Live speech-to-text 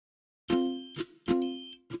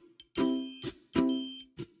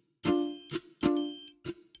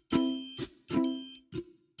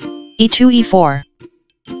e2 e4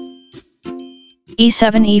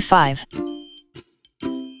 e7 e5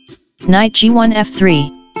 knight g1 f3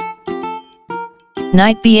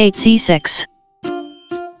 knight b8 c6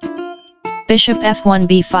 bishop f1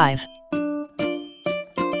 b5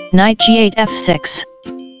 knight g8 f6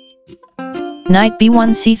 knight b1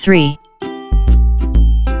 c3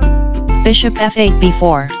 bishop f8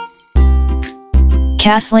 b4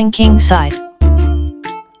 castling king side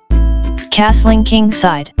castling king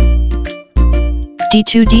side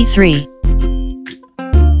d2 d3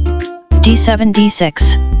 d7 d6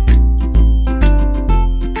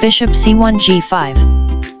 bishop c1 g5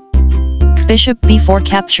 bishop b4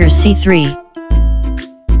 captures c3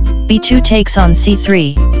 b2 takes on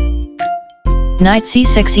c3 knight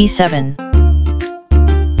c6 e7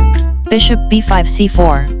 bishop b5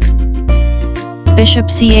 c4 bishop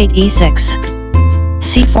c8 e6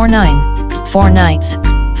 c4 9 4 knights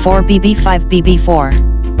 4 bb5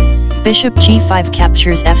 bb4 bishop g5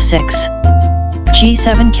 captures f6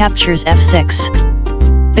 g7 captures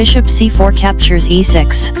f6 bishop c4 captures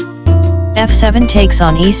e6 f7 takes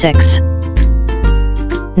on e6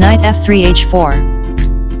 knight f3 h4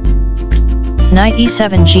 knight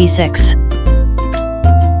e7 g6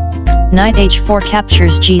 knight h4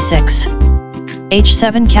 captures g6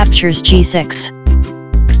 h7 captures g6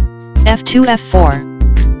 f2 f4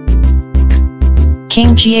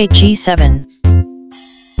 king g8 g7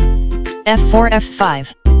 f4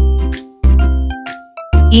 f5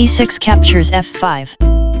 e6 captures f5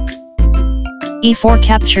 e4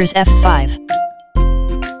 captures f5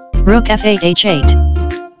 rook f8 h8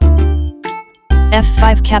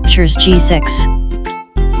 f5 captures g6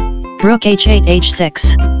 rook h8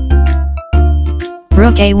 h6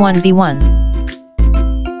 rook a1 b1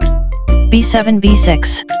 b7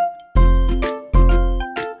 b6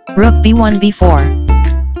 rook b1 b4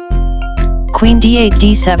 queen d8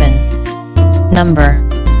 d7 number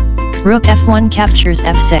rook f1 captures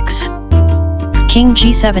f6 king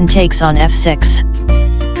g7 takes on f6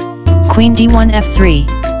 queen d1 f3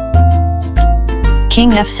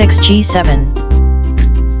 king f6 g7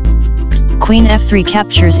 queen f3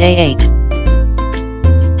 captures a8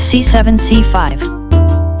 c7 c5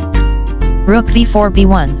 rook b4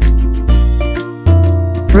 b1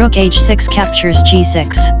 rook h6 captures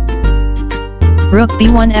g6 rook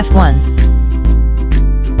b1 f1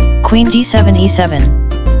 queen d7 e7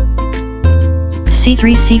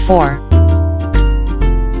 c3 c4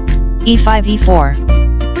 e5 e4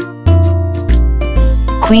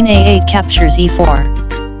 queen a8 captures e4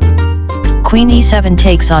 queen e7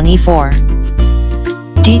 takes on e4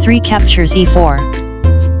 d3 captures e4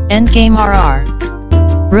 endgame RR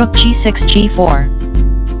rook g6 g4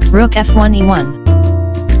 rook f1 e1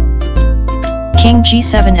 king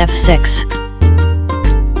g7 f6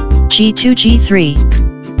 g2 g3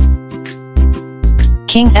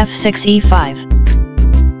 king f6 e5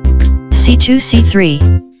 c2 c3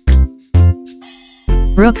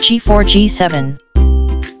 rook g4 g7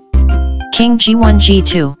 king g1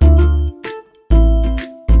 g2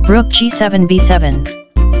 rook g7 b7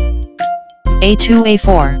 a2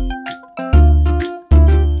 a4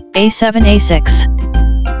 a7 a6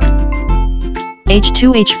 h2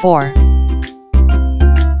 h4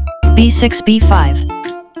 b6 b5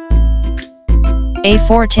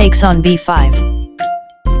 a4 takes on b5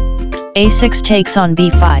 a6 takes on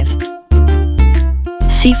b5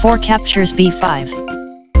 c4 captures b5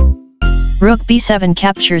 rook b7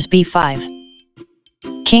 captures b5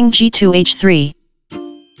 king g2 h3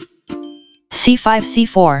 c5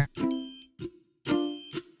 c4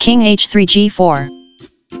 king h3 g4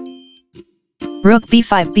 rook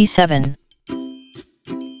b5 b7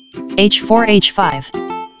 h4 h5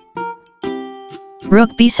 rook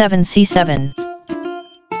b7 c7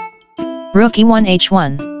 rook e1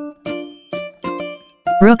 h1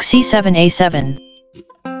 rook c7 a7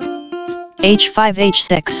 h5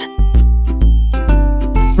 h6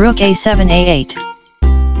 rook a7 a8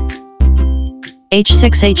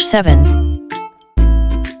 h6 h7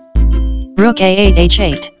 rook a8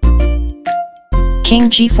 h8 king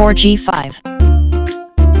g4 g5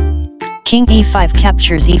 king e5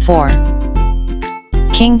 captures e4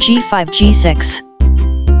 king g5 g6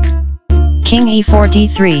 king e4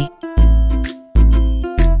 d3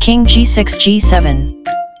 king g6 g7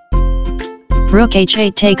 rook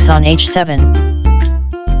h8 takes on h7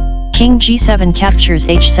 king g7 captures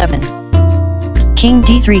h7 king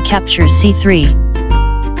d3 captures c3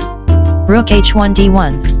 rook h1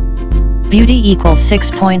 d1 beauty equals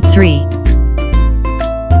 6.3